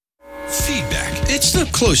It's the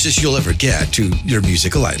closest you'll ever get to your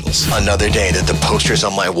musical idols. Another day that the posters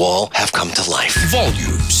on my wall have come to life.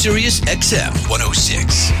 Volume, Sirius XM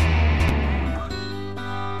 106.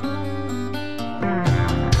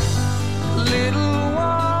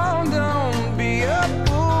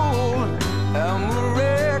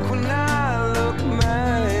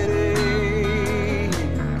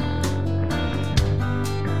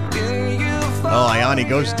 Oh, Ioni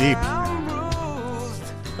goes deep.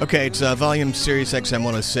 Okay, it's Volume Sirius XM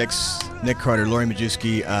 106. Nick Carter, Lori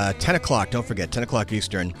Majewski. 10 o'clock, don't forget, 10 o'clock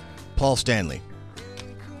Eastern. Paul Stanley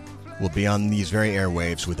will be on these very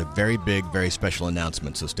airwaves with a very big, very special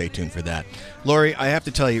announcement, so stay tuned for that. Lori, I have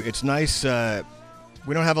to tell you, it's nice,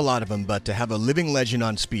 we don't have a lot of them, but to have a living legend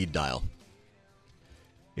on speed dial,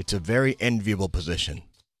 it's a very enviable position.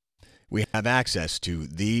 We have access to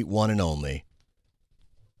the one and only,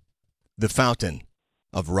 the fountain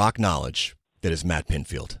of rock knowledge that is Matt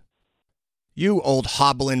Pinfield. You old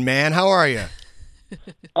hobbling man, how are you?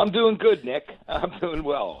 I'm doing good, Nick. I'm doing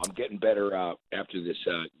well. I'm getting better after this,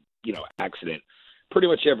 accident. Pretty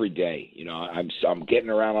much every day. I'm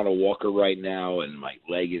getting around on a walker right now, and my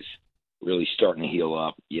leg is really starting to heal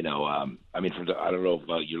up. I don't know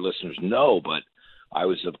if your listeners know, but I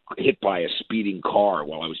was hit by a speeding car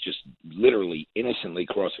while I was just literally innocently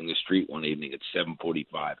crossing the street one evening at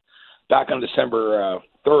 7:45. Back on December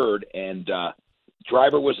 3rd, and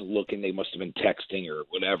driver wasn't looking. They must have been texting or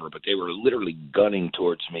whatever, but they were literally gunning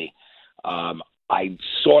towards me. I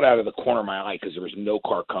saw it out of the corner of my eye because there was no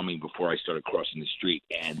car coming before I started crossing the street,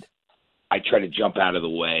 and I tried to jump out of the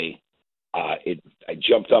way. I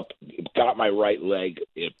jumped up, got my right leg.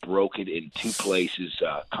 It broke it in two places,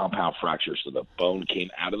 compound fracture, so the bone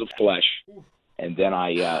came out of the flesh, and then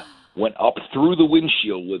I went up through the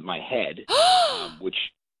windshield with my head, which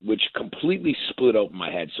completely split open my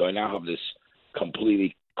head. So I now have this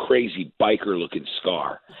completely crazy biker-looking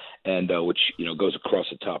scar, and which goes across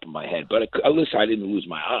the top of my head. But at least I didn't lose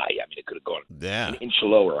my eye. I mean, it could have gone an inch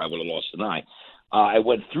lower. I would have lost an eye. I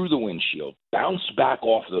went through the windshield, bounced back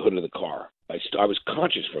off the hood of the car. I was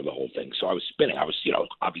conscious for the whole thing, so I was spinning. I was,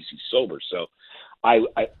 obviously sober. So I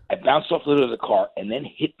bounced off the hood of the car and then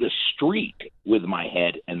hit the street with my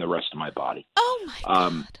head and the rest of my body. Oh, my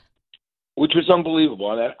God. Which was unbelievable.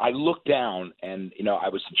 And I looked down, and I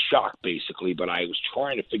was in shock basically, but I was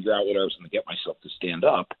trying to figure out what I was going to get myself to stand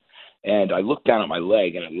up. And I looked down at my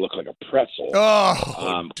leg, and it looked like a pretzel.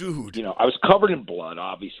 Oh, dude! I was covered in blood,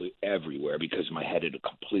 obviously everywhere, because my head had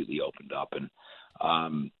completely opened up. And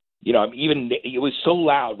it was so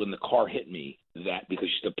loud when the car hit me that because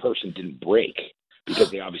the person didn't brake because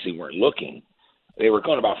they obviously weren't looking. They were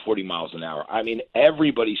going about 40 miles an hour. I mean,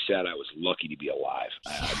 everybody said I was lucky to be alive.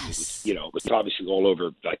 Yes. It was obviously all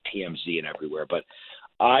over like TMZ and everywhere. But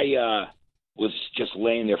I was just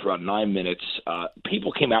laying there for about 9 minutes.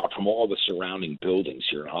 People came out from all the surrounding buildings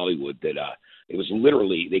here in Hollywood that it was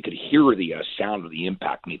literally, they could hear the sound of the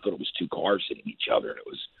impact, and they thought it was two cars hitting each other, and it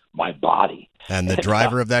was my body. And the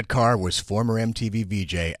driver of that car was former MTV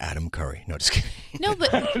VJ Adam Curry. No, just kidding. No,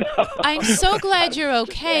 but I'm so glad you're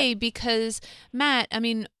okay because, Matt, I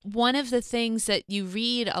mean, one of the things that you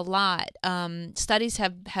read a lot, studies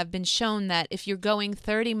have been shown that if you're going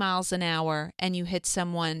 30 miles an hour and you hit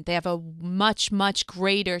someone, they have a much, much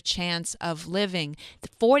greater chance of living. The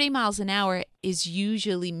 40 miles an hour is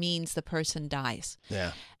usually means the person dies.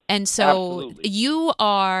 Yeah. And so Absolutely. You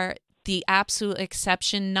are the absolute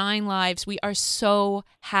exception. 9 lives. We are so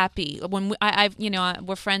happy. When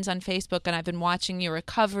we're friends on Facebook, and I've been watching your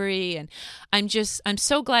recovery, and I'm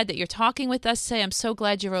so glad that you're talking with us today. I'm so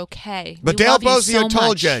glad you're okay. But Dale Bozio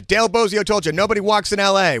told you nobody walks in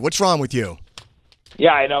L.A. What's wrong with you?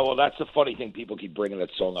 Yeah, I know. Well, that's the funny thing. People keep bringing that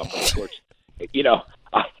song up. Of course, it'll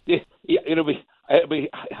be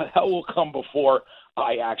hell will come before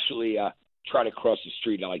I actually try to cross the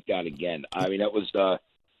street like that again. I mean, that was.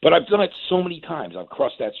 But I've done it so many times. I've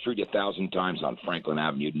crossed that street 1,000 times on Franklin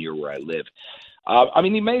Avenue near where I live. The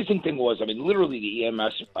amazing thing was, literally the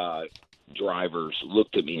EMS drivers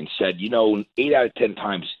looked at me and said, 8 out of 10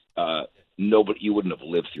 times, you wouldn't have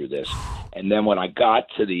lived through this. And then when I got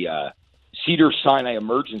to the Cedars-Sinai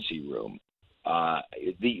emergency room,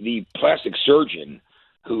 the plastic surgeon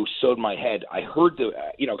who sewed my head, I heard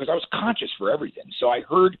because I was conscious for everything. So I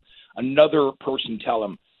heard another person tell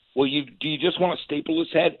him, well, do you just want to staple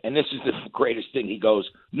his head? And this is the greatest thing. He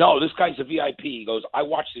goes, no, this guy's a VIP. He goes, I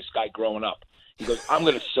watched this guy growing up. He goes, I'm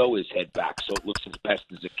going to sew his head back so it looks as best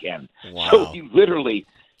as it can. Wow. So he literally,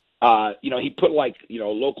 he put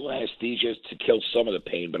local anesthesia to kill some of the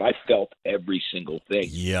pain, but I felt every single thing.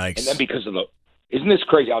 Yikes. And then because of isn't this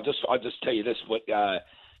crazy? I'll just tell you this.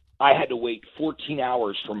 I had to wait 14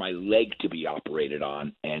 hours for my leg to be operated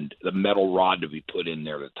on and the metal rod to be put in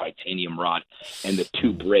there, the titanium rod, and the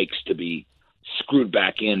 2 brakes to be screwed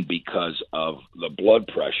back in because of the blood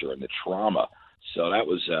pressure and the trauma. So that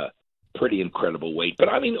was a pretty incredible wait. But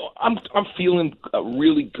I mean, I'm feeling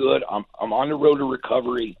really good. I'm on the road to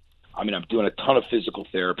recovery. I mean, I'm doing a ton of physical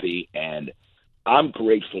therapy, and I'm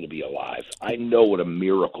grateful to be alive. I know what a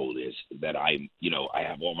miracle it is that I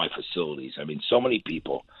have all my facilities. I mean, so many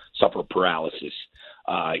people suffer paralysis.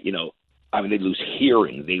 I mean, they lose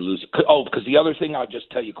hearing. They lose. Oh, because the other thing I'll just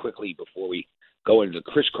tell you quickly before we go into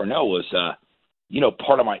Chris Cornell was,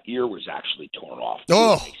 part of my ear was actually torn off.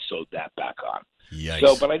 Oh. They sewed that back on. Yikes.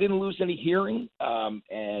 So, but I didn't lose any hearing,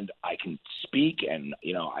 and I can speak, and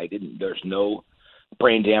there's no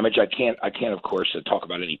brain damage. I can't, of course, talk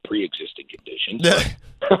about any pre-existing conditions. But,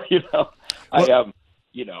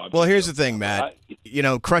 Well, here's the thing, Matt.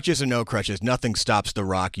 Crutches or no crutches, nothing stops the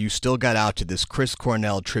rock. You still got out to this Chris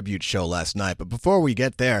Cornell tribute show last night. But before we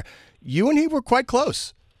get there, you and he were quite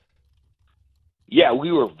close. Yeah,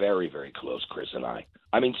 we were very, very close, Chris and I.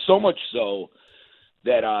 I mean, so much so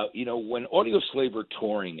that when Audioslave were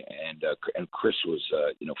touring and Chris was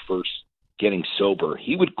first getting sober,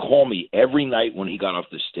 he would call me every night when he got off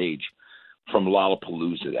the stage from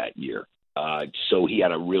Lollapalooza that year. So he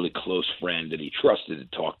had a really close friend that he trusted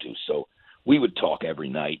to talk to. So we would talk every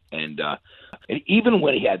night. And even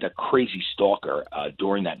when he had that crazy stalker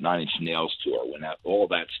during that Nine Inch Nails tour, when all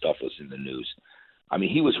that stuff was in the news, I mean,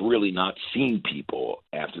 he was really not seeing people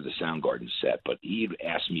after the Soundgarden set, but he'd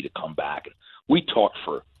asked me to come back. And we talked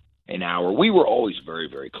for an hour. We were always very,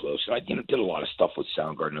 very close. And I did a lot of stuff with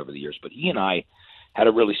Soundgarden over the years, but he and I had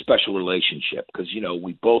a really special relationship because,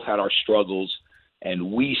 we both had our struggles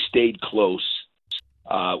and we stayed close.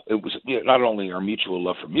 It was not only our mutual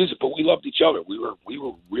love for music, but we loved each other. We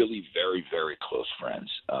were really very, very close friends.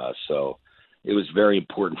 So it was very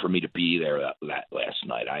important for me to be there that last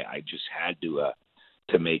night. I just had to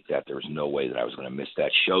make that. There was no way that I was going to miss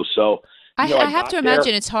that show. So I have to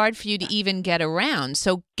imagine it's hard for you to even get around.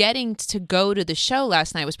 So getting to go to the show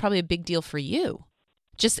last night was probably a big deal for you.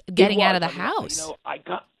 Just getting out of the house.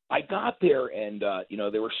 I got there, and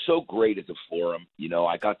they were so great at the Forum.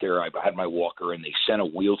 I got there, I had my walker, and they sent a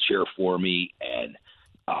wheelchair for me, and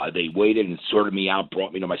they waited and sorted me out,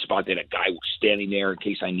 brought me to my spot. They had a guy standing there in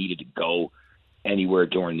case I needed to go anywhere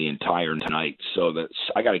during the entire night. So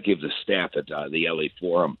I got to give the staff at the LA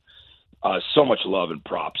Forum so much love and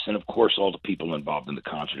props, and of course all the people involved in the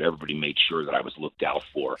concert. Everybody made sure that I was looked out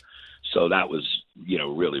for. So that was,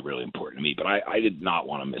 really, really important to me. But I did not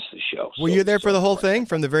want to miss the show. Were you there for the whole thing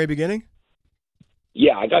from the very beginning?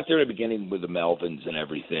 Yeah, I got there at the beginning with the Melvins and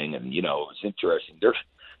everything, and it was interesting.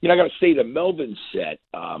 I got to say the Melvin set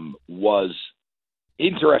was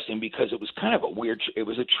interesting because it was kind of it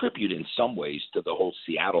was a tribute in some ways to the whole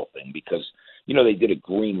Seattle thing because, they did a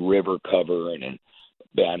Green River cover and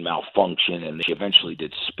Band Malfunction, and they eventually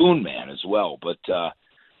did Spoon Man as well. But,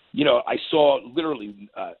 I saw literally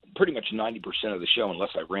pretty much 90% of the show unless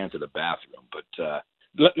I ran to the bathroom. But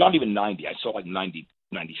not even 90. I saw like 97%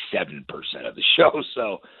 of the show.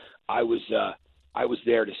 So I was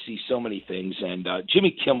there to see so many things. And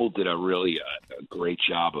Jimmy Kimmel did a really great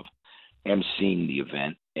job of emceeing the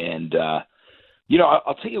event. And,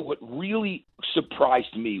 I'll tell you what really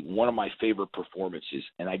surprised me, one of my favorite performances,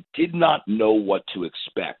 and I did not know what to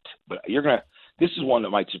expect, but this is one that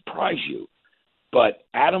might surprise you. But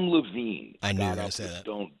Adam Levine I knew you were going to say that.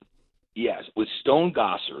 With Stone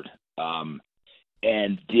Gossard,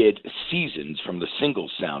 and did Seasons from the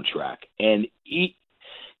Singles soundtrack. And he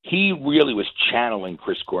really was channeling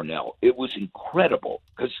Chris Cornell. It was incredible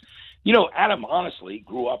because, Adam honestly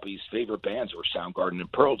grew up, his favorite bands were Soundgarden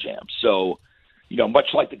and Pearl Jam. So,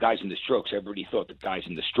 much like the guys in the Strokes, everybody thought the guys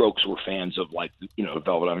in the Strokes were fans of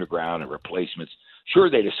Velvet Underground and Replacements. Sure,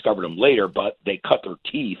 they discovered them later, but they cut their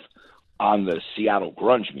teeth on the Seattle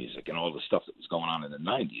grunge music and all the stuff that was going on in the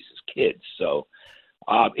 90s as kids. So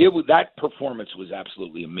that performance was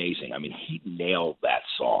absolutely amazing. I mean, he nailed that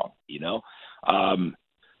song,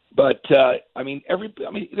 But there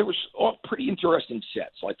was all pretty interesting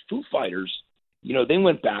sets. Like Foo Fighters, they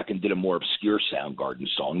went back and did a more obscure Soundgarden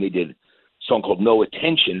song. They did a song called No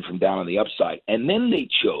Attention from Down on the Upside. And then they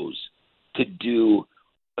chose to do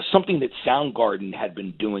something that Soundgarden had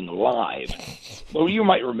been doing live. Well, you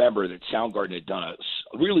might remember that Soundgarden had done a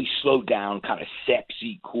really slowed down, kind of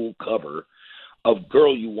sexy, cool cover of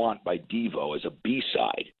Girl You Want by Devo as a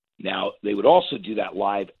B-side. Now, they would also do that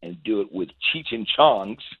live and do it with Cheech and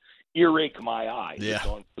Chong's Earache My Eye. Yeah.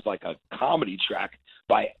 It was like a comedy track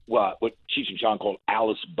by what Cheech and Chong called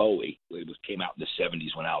Alice Bowie. Came out in the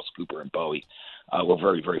 70s when Alice Cooper and Bowie were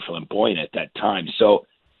very, very flamboyant at that time. So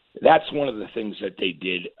that's one of the things that they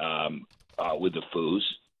did with the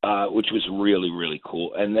Foos, which was really, really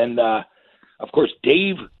cool. And then, of course,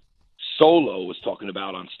 Dave Solo was talking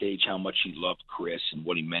about on stage how much he loved Chris and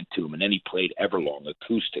what he meant to him. And then he played Everlong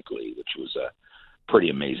acoustically, which was a pretty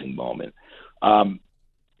amazing moment.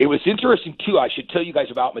 It was interesting, too. I should tell you guys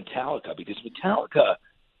about Metallica, because Metallica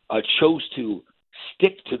chose to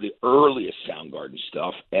stick to the earliest Soundgarden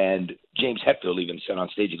stuff. And James Hetfield even said on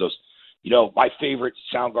stage, he goes, my favorite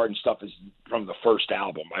Soundgarden stuff is from the first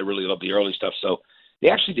album. I really love the early stuff. So they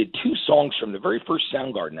actually did 2 songs from the very first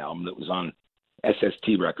Soundgarden album that was on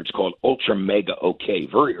SST Records called Ultra Mega OK,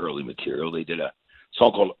 very early material. They did a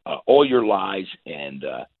song called All Your Lies and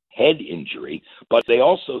Head Injury, but they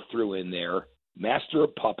also threw in there Master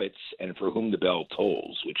of Puppets and For Whom the Bell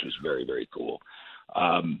Tolls, which was very, very cool.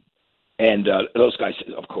 And those guys,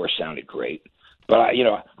 of course, sounded great. But,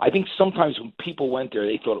 I think sometimes when people went there,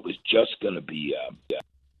 they thought it was just going to be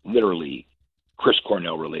literally Chris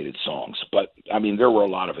Cornell-related songs. But, I mean, there were a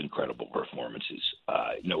lot of incredible performances.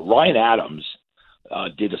 Ryan Adams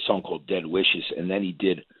did a song called Dead Wishes, and then he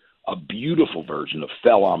did a beautiful version of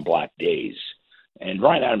Fell on Black Days. And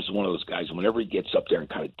Ryan Adams is one of those guys, and whenever he gets up there and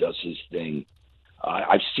kind of does his thing,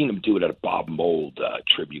 I've seen him do it at a Bob Mould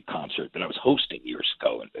tribute concert that I was hosting years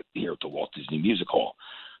ago here at the Walt Disney Music Hall.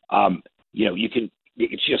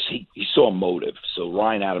 It's just, he's so emotive. So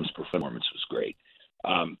Ryan Adams' performance was great.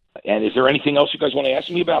 And is there anything else you guys want to ask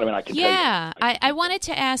me about? I mean, I can tell you. Yeah, I wanted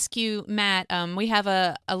to ask you, Matt, we have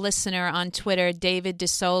a listener on Twitter, David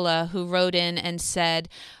DeSola, who wrote in and said,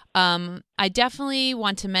 I definitely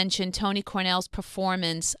want to mention Toni Cornell's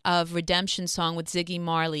performance of Redemption Song with Ziggy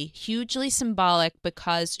Marley. Hugely symbolic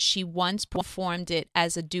because she once performed it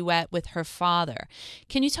as a duet with her father.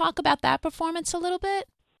 Can you talk about that performance a little bit?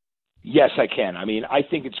 Yes, I can. I mean, I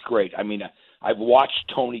think it's great. I mean, I've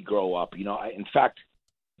watched Tony grow up. In fact,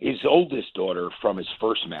 his oldest daughter from his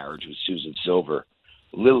first marriage with Susan Silver,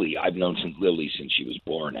 Lily, I've known Lily since she was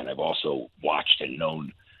born, and I've also watched and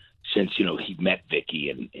known since, he met Vicky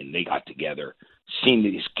and they got together, seen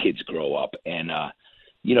these kids grow up. And,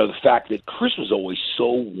 the fact that Chris was always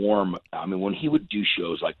so warm. I mean, when he would do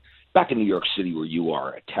shows, like back in New York City where you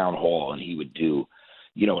are at Town Hall, and he would do,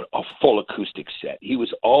 a full acoustic set, he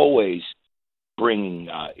was always bringing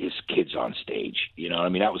his kids on stage.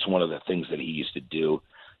 That was one of the things that he used to do.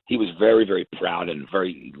 He was very, very proud and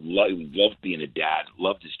loved being a dad,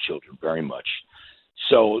 loved his children very much.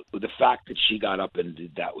 So the fact that she got up and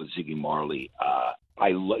did that with Ziggy Marley, I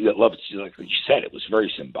love it. Like you said, it was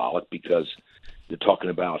very symbolic because you're talking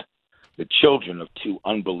about the children of 2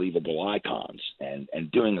 unbelievable icons and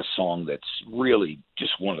doing a song that's really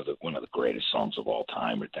just one of the greatest songs of all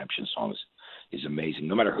time. Redemption Song is amazing.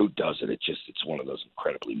 No matter who does it, it's one of those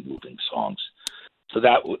incredibly moving songs. So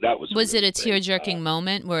that was. Was really it a tear-jerking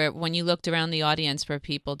moment where, when you looked around the audience, were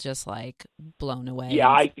people just like blown away?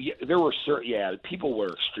 Yeah, there were people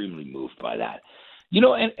were extremely moved by that.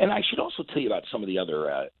 And I should also tell you about some of the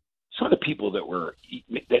other some of the people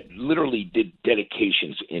that literally did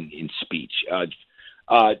dedications in speech.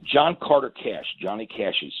 John Carter Cash, Johnny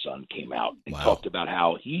Cash's son, came out and talked about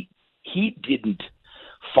how he didn't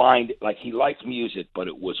find, like, he liked music, but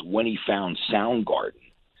it was when he found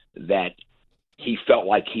Soundgarden that he felt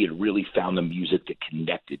like he had really found the music that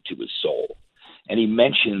connected to his soul. And he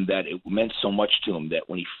mentioned that it meant so much to him that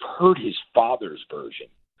when he heard his father's version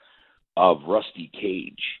of Rusty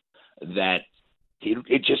Cage, that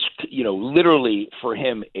it just, literally for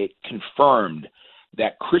him, it confirmed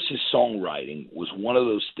that Chris's songwriting was one of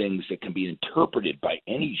those things that can be interpreted by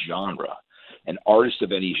any genre, an artist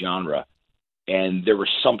of any genre. And there was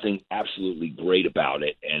something absolutely great about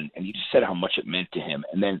it. And he just said how much it meant to him.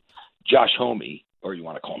 And then Josh Homme, or you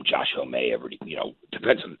want to call him Josh Homme,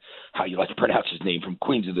 depends on how you like to pronounce his name, from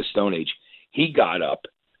Queens of the Stone Age, he got up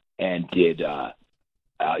and did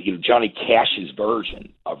Johnny Cash's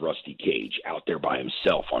version of Rusty Cage out there by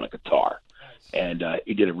himself on a guitar. And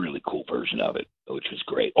he did a really cool version of it, which was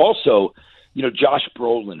great. Also, Josh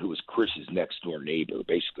Brolin, who was Chris's next door neighbor,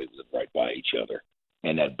 basically lived right by each other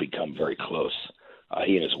and had become very close.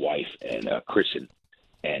 He and his wife and Chris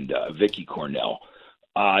and Vicky Cornell.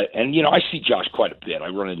 And I see Josh quite a bit. I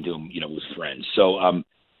run into him, with friends. So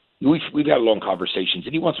we've had long conversations,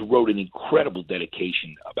 and he once wrote an incredible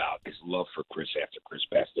dedication about his love for Chris after Chris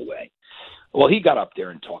passed away. Well, he got up there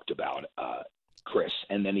and talked about Chris,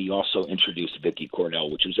 and then he also introduced Vicky Cornell,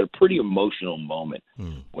 which was a pretty emotional moment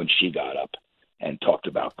when she got up and talked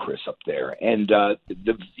about Chris up there. And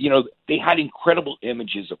they had incredible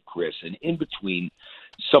images of Chris, and in between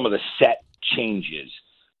some of the set changes,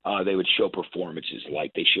 they would show performances.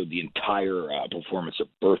 Like they showed the entire performance of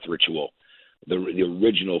Birth Ritual, the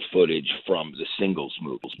original footage from the Singles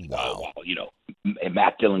movie. Wow. And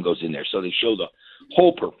Matt Dillon goes in there, so they show the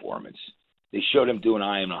whole performance. They showed him doing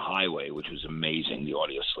 "I Am the Highway," which was amazing, the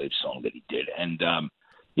Audio Slave song that he did, and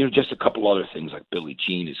just a couple other things like Billie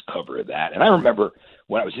Jean, his cover of that. And I remember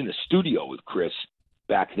when I was in the studio with Chris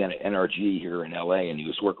back then at NRG here in LA, and he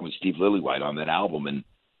was working with Steve Lillywhite on that album, and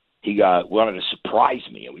he wanted to surprise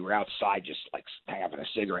me, and we were outside just like having a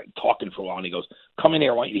cigarette and talking for a while, and he goes, "Come in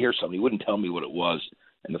here, I want you to hear something." He wouldn't tell me what it was.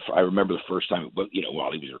 And I remember the first time, while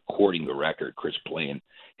he was recording the record, Chris playing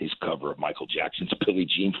his cover of Michael Jackson's Billie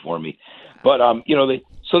Jean for me. But,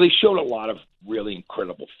 they showed a lot of really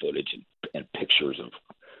incredible footage and pictures of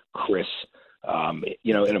Chris,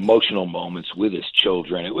 in emotional moments with his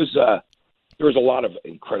children. It was, there was a lot of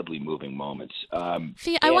incredibly moving moments. I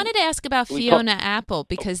wanted to ask about Fiona Apple,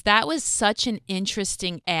 because that was such an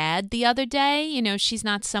interesting ad the other day. She's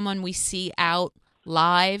not someone we see out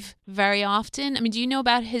live very often. I mean, do you know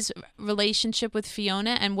about his relationship with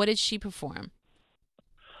Fiona, and what did she perform?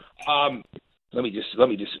 Let me just.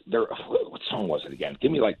 What song was it again?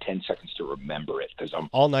 Give me like 10 seconds to remember it, because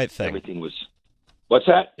All Night Thing. Everything was. What's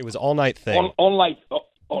that? It was All Night Thing. All Night.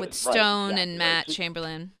 With Stone and Matt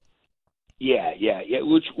Chamberlain. Yeah.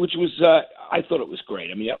 Which was. I thought it was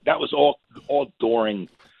great. I mean, that was all during,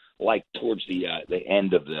 like towards the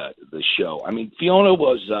end of the show. I mean, Fiona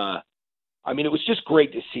was. It was just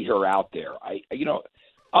great to see her out there.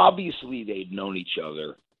 Obviously they'd known each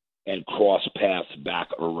other and crossed paths back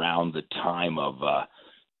around the time of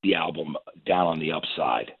the album Down on the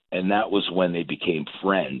Upside, and that was when they became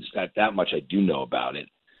friends. That much I do know about it.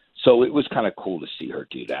 So it was kind of cool to see her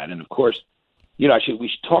do that. And of course, we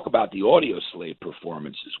should talk about the Audio Slave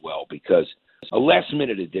performance as well, because a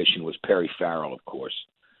last-minute addition was Perry Farrell, of course,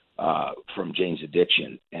 from Jane's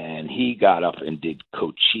Addiction, and he got up and did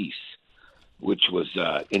Cochise, which was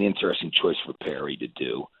an interesting choice for Perry to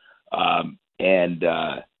do. And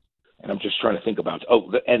I'm just trying to think about,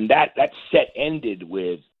 and that set ended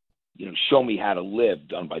with, Show Me How to Live,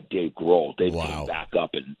 done by Dave Grohl. Dave came back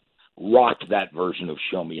up and rocked that version of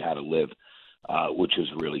Show Me How to Live, which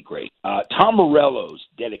was really great. Tom Morello's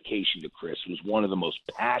dedication to Chris was one of the most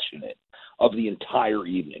passionate of the entire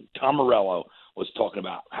evening. Tom Morello was talking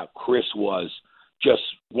about how Chris was just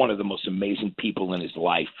one of the most amazing people in his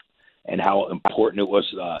life, and how important it was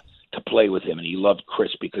to play with him. And he loved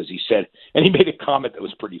Chris because he said, and he made a comment that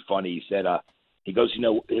was pretty funny. He said, he goes,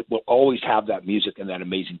 it will always have that music and that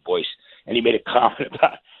amazing voice. And he made a comment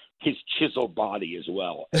about his chiseled body as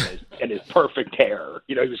well, and his perfect hair.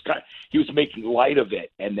 He was making light of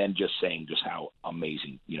it, and then just saying just how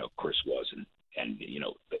amazing, Chris was, and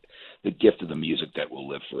the gift of the music that will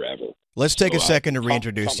live forever. Let's take a second to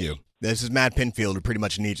reintroduce you. This is Matt Pinfield, who pretty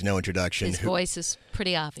much needs no introduction. His voice is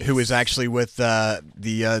pretty obvious. Who was actually with the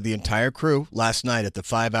entire crew last night at the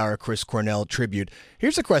 5-hour Chris Cornell tribute.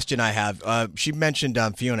 Here's a question I have. She mentioned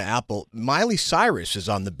Fiona Apple. Miley Cyrus is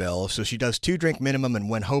on the bill, so she does 2 Drink Minimum and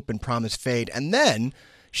When Hope and Promise Fade. And then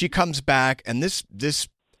she comes back, and this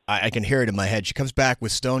I can hear it in my head. She comes back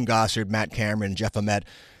with Stone Gossard, Matt Cameron, Jeff Ament,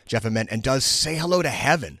 and does Say Hello to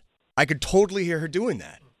Heaven. I could totally hear her doing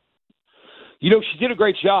that. She did a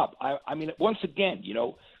great job. I mean, once again,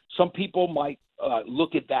 some people might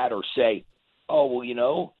look at that or say, "Oh,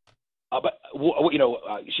 well,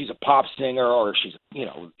 she's a pop singer, or she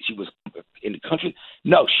was in the country."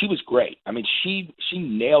 No, she was great. I mean, she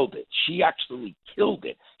nailed it. She actually killed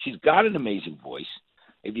it. She's got an amazing voice.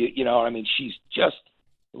 If she's just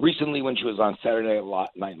recently when she was on Saturday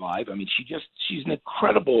Night Live. I mean, she's an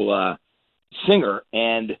incredible singer,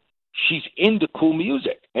 and she's into cool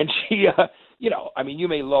music, and she. You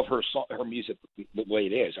may love her music the way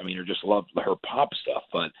it is. I mean, or just love her pop stuff,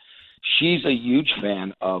 but she's a huge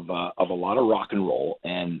fan of a lot of rock and roll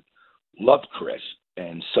and loved Chris.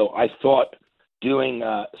 And so I thought doing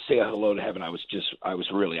Say Hello to Heaven, I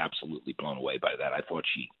was really absolutely blown away by that. I thought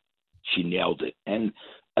she nailed it. And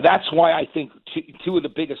that's why I think two of the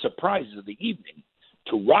biggest surprises of the evening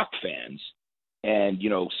to rock fans and,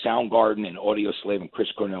 Soundgarden and Audio Slave and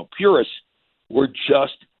Chris Cornell purists were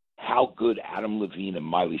just how good Adam Levine and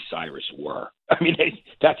Miley Cyrus were. I mean,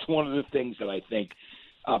 that's one of the things that I think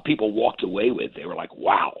people walked away with. They were like,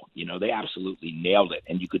 wow, they absolutely nailed it.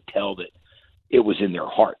 And you could tell that it was in their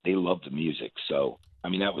heart. They loved the music. So, I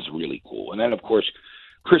mean, that was really cool. And then, of course,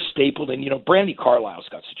 Chris Stapleton, Brandy Carlisle's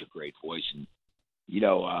got such a great voice. And,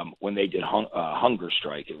 when they did Hunger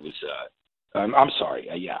Strike, it was I'm sorry.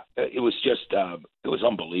 Yeah, it was just it was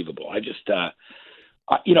unbelievable.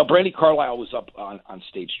 Brandy Carlisle was up on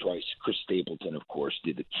stage twice. Chris Stapleton, of course,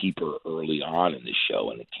 did the keeper early on in the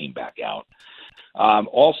show, and it came back out.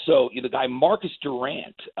 Also, the guy Marcus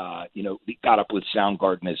Durant, he got up with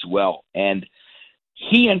Soundgarden as well, and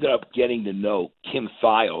he ended up getting to know Kim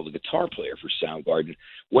Thayil, the guitar player for Soundgarden,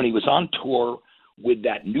 when he was on tour with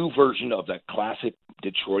that new version of that classic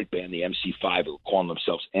Detroit band, the MC5, who were calling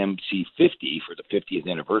themselves MC50 for the 50th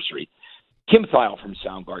anniversary. Kim Thayil from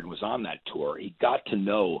Soundgarden was on that tour. He got to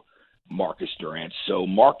know Marcus Durant, so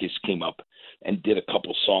Marcus came up and did a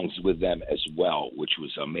couple songs with them as well, which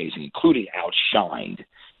was amazing, including Outshined.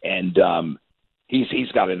 And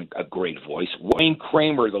he's got a great voice. Wayne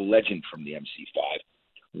Kramer, the legend from the MC5,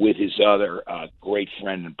 with his other great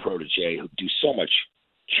friend and protege who do so much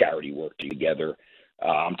charity work together.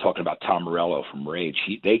 I'm talking about Tom Morello from Rage.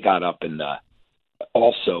 They got up and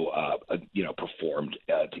also performed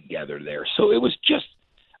together there. So it was just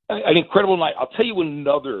an incredible night. I'll tell you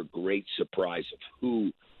another great surprise of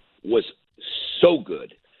who was so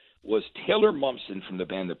good was Taylor Momsen from the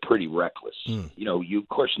band The Pretty Reckless. You of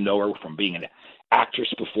course know her from being an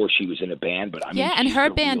actress before she was in a band, but and her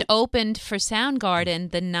band opened for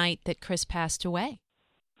Soundgarden the night that Chris passed away.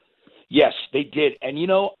 Yes, they did. And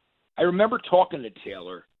I remember talking to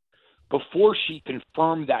Taylor before she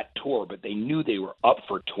confirmed that tour, but they knew they were up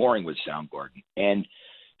for touring with Soundgarden, and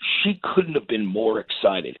she couldn't have been more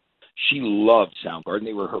excited. She loved Soundgarden;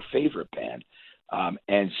 they were her favorite band,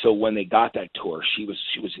 and so when they got that tour, she was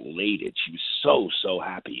elated. She was so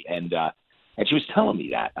happy, and she was telling me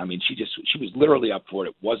that. I mean, she was literally up for it.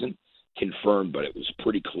 It wasn't confirmed, but it was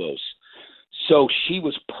pretty close. So she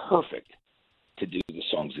was perfect to do the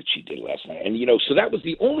songs that she did last night, and so that was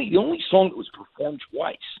the only song that was performed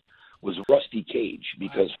twice was Rusty Cage,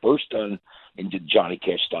 because first done in Johnny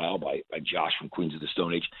Cash style by Josh from Queens of the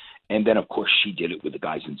Stone Age, and then of course she did it with the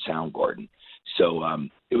guys in Soundgarden. So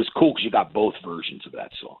it was cool because you got both versions of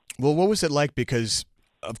that song. Well, what was it like? Because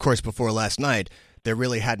of course before last night there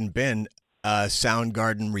really hadn't been a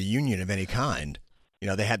Soundgarden reunion of any kind.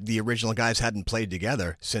 The original guys hadn't played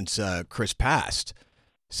together since Chris passed.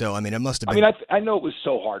 So, it must have been... I know it was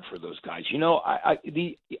so hard for those guys.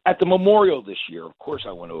 At the memorial this year, of course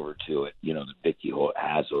I went over to it, that Vicky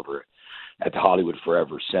has over at the Hollywood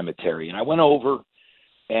Forever Cemetery. And I went over,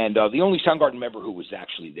 and the only Soundgarden member who was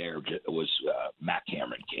actually there was Matt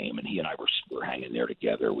Cameron came, and he and I were hanging there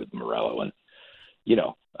together with Morello. And, we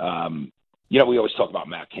always talk about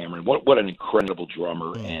Matt Cameron. What an incredible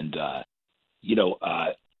drummer. And,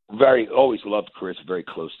 always loved Chris, very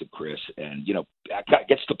close to Chris, and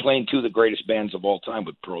gets to playing two of the greatest bands of all time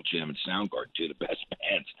with Pearl Jam and Soundgarden, two of the best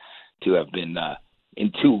bands to have been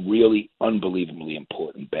in two really unbelievably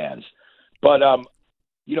important bands. But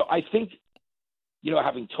I think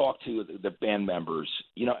having talked to the band members,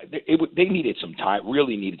 they needed some time,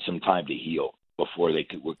 really needed some time to heal before they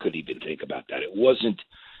could even think about that. It wasn't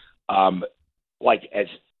like as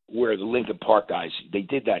where the Linkin Park guys, they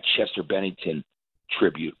did that Chester Bennington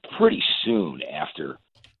tribute pretty soon after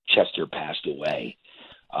Chester passed away,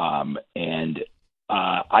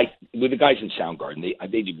 with the guys in Soundgarden,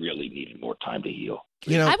 they really needed more time to heal.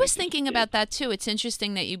 I was thinking about that too. It's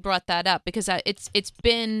interesting that you brought that up because it's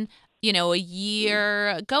been a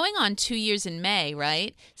year, going on 2 years in May,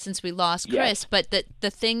 right, since we lost Chris. Yes. But the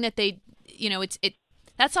thing that they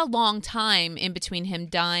that's a long time in between him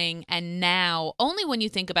dying and now. Only when you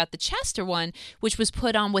think about the Chester one, which was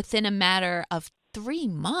put on within a matter of 3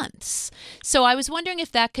 months. So I was wondering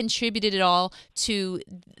if that contributed at all to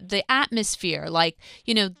the atmosphere. Like,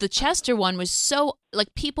 the Chester one was so,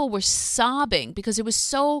 like, people were sobbing because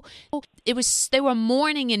they were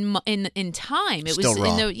mourning in time. It still was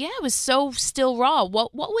raw. It was so still raw.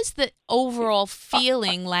 What was the overall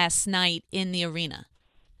feeling last night in the arena?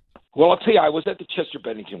 Well, I'll tell you, I was at the Chester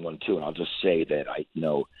Bennington one too, and I'll just say that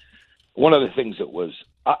one of the things that was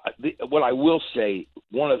what I will say,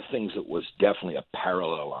 one of the things that was definitely a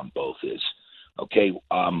parallel on both is,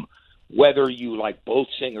 whether you like both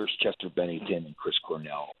singers, Chester Bennington and Chris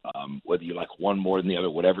Cornell, whether you like one more than the other,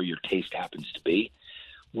 whatever your taste happens to be,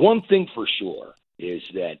 one thing for sure is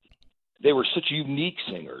that they were such unique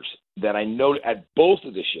singers that I know at both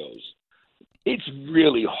of the shows, it's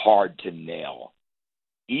really hard to nail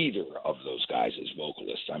either of those guys as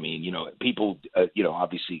vocalists. I mean, people,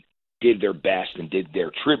 obviously did their best and did their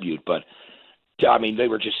tribute, but they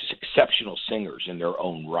were just exceptional singers in their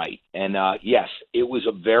own right. And yes, it was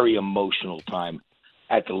a very emotional time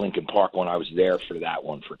at the Linkin Park when I was there for that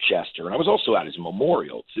one for Chester, and I was also at his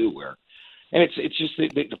memorial too, and it's just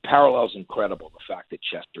the parallel's incredible. The fact that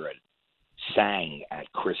Chester had sang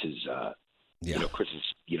at Chris's Yeah. Chris's,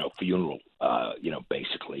 funeral,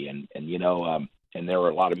 basically. And there were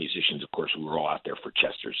a lot of musicians, of course, who were all out there for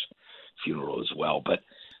Chester's funeral as well. But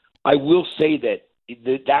I will say that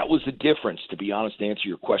that was the difference, to be honest, to answer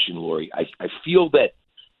your question, Lori. I feel that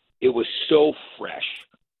it was so fresh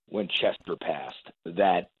when Chester passed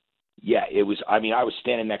that, it was, I was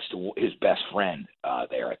standing next to his best friend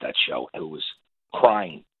there at that show, who was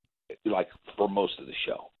crying like for most of the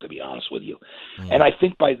show, to be honest with you. And I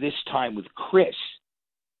think by this time with Chris,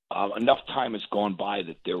 enough time has gone by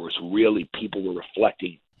that there was really people were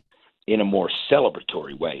reflecting in a more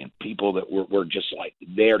celebratory way, and people that were just like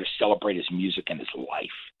there to celebrate his music and his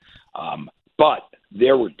life. But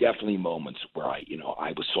there were definitely moments where I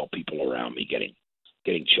saw people around me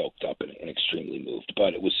getting choked up and extremely moved.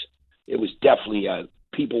 But it was definitely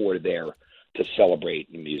people were there to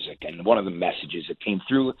celebrate the music. And one of the messages that came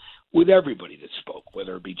through with everybody that spoke,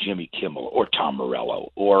 whether it be Jimmy Kimmel or Tom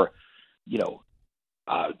Morello or,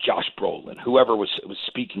 Josh Brolin, whoever was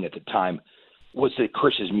speaking at the time, was that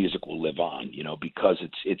Chris's music will live on, because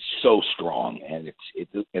it's so strong and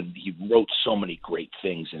and he wrote so many great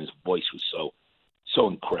things and his voice was so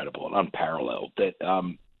incredible and unparalleled that,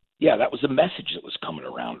 that was a message that was coming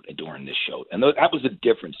around during this show. And that was the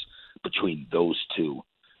difference between those two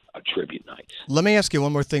tribute nights. Let me ask you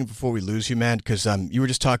one more thing before we lose you, man, because you were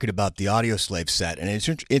just talking about the Audioslave set, and it's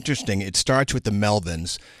interesting. It starts with the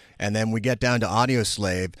Melvins, and then we get down to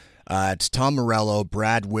Audioslave. It's Tom Morello,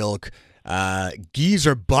 Brad Wilk,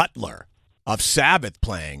 Geezer Butler of Sabbath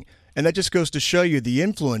playing, and that just goes to show you the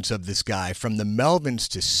influence of this guy from the Melvins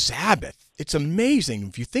to Sabbath. It's amazing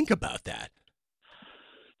if you think about that.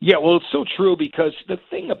 Yeah, well, it's so true, because the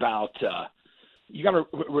thing about you got to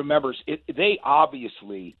remember, they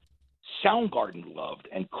obviously, Soundgarden loved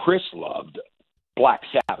and Chris loved Black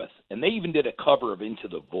Sabbath, and they even did a cover of Into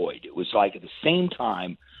the Void. It was like at the same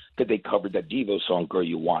time that they covered that Devo song, Girl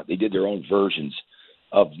You Want. They did their own versions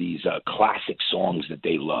of these classic songs that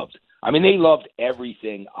they loved. They loved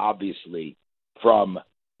everything, obviously, from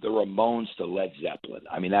the Ramones to Led Zeppelin.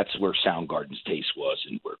 That's where Soundgarden's taste was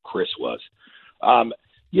and where Chris was.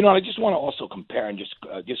 I just want to also compare and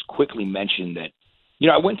just quickly mention that,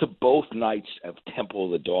 I went to both nights of Temple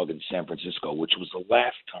of the Dog in San Francisco, which was the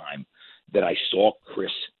last time that I saw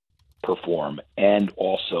Chris perform, and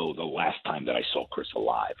also the last time that I saw Chris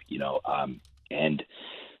alive. And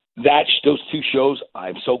those two shows,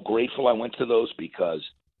 I'm so grateful I went to those, because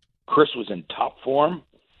Chris was in top form.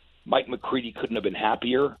 Mike McCready couldn't have been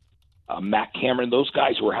happier. Matt Cameron, those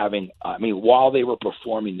guys were having. While they were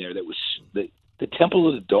performing there, that was the Temple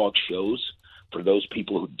of the Dog shows, for those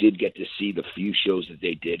people who did get to see the few shows that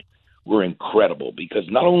they did, were incredible, because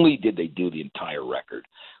not only did they do the entire record,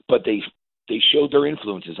 but they showed their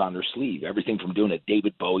influences on their sleeve. Everything from doing a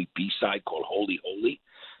David Bowie B-side called Holy Holy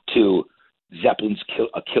to Zeppelin's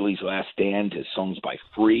Achilles' Last Stand to songs by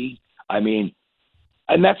Free. And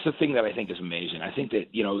that's the thing that I think is amazing. I think that,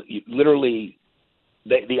 literally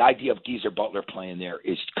the idea of Geezer Butler playing there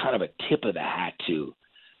is kind of a tip of the hat to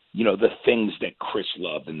the things that Chris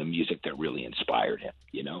loved and the music that really inspired him,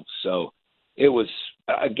 So it was,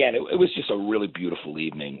 again, it was just a really beautiful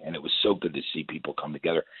evening, and it was so good to see people come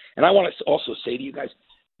together. And I want to also say to you guys,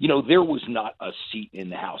 there was not a seat in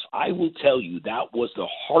the house. I will tell you, that was the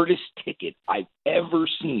hardest ticket I've ever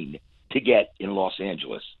seen to get in Los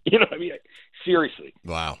Angeles. Seriously.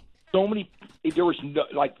 Wow. There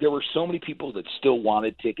were so many people that still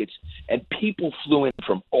wanted tickets, and people flew in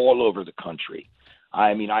from all over the country.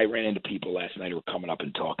 I ran into people last night who were coming up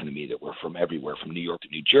and talking to me that were from everywhere, from New York to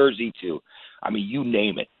New Jersey to, you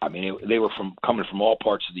name it. They were coming from all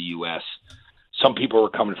parts of the U.S. Some people were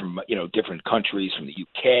coming from, different countries, from the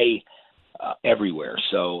U.K., everywhere.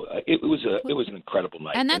 So it was an incredible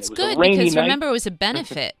night. And that's good, because remember, it was a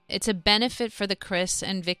benefit. It's a benefit for the Chris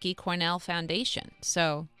and Vicky Cornell Foundation.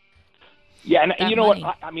 So yeah, and you know what?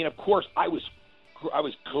 Of course, I was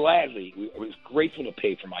grateful to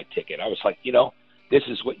pay for my ticket. I was like, this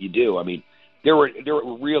is what you do. There were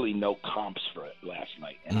really no comps for it last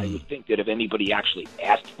night, and I would think that if anybody actually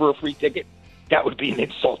asked for a free ticket, that would be an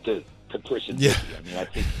insult to Chris and Vicky. I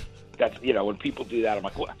think that's when people do that, I'm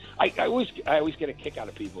like, well, I always get a kick out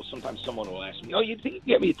of people. Sometimes someone will ask me, "Oh, you think you can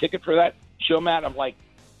get me a ticket for that show, Matt?" I'm like,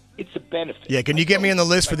 it's a benefit. Yeah, can you get me on the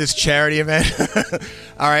list for this charity event?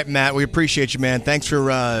 All right, Matt, we appreciate you, man. Thanks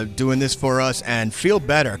for doing this for us, and feel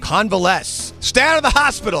better. Convalesce. Stay out of the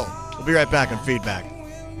hospital. We'll be right back on Feedback.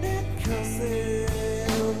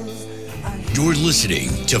 You're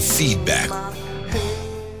listening to Feedback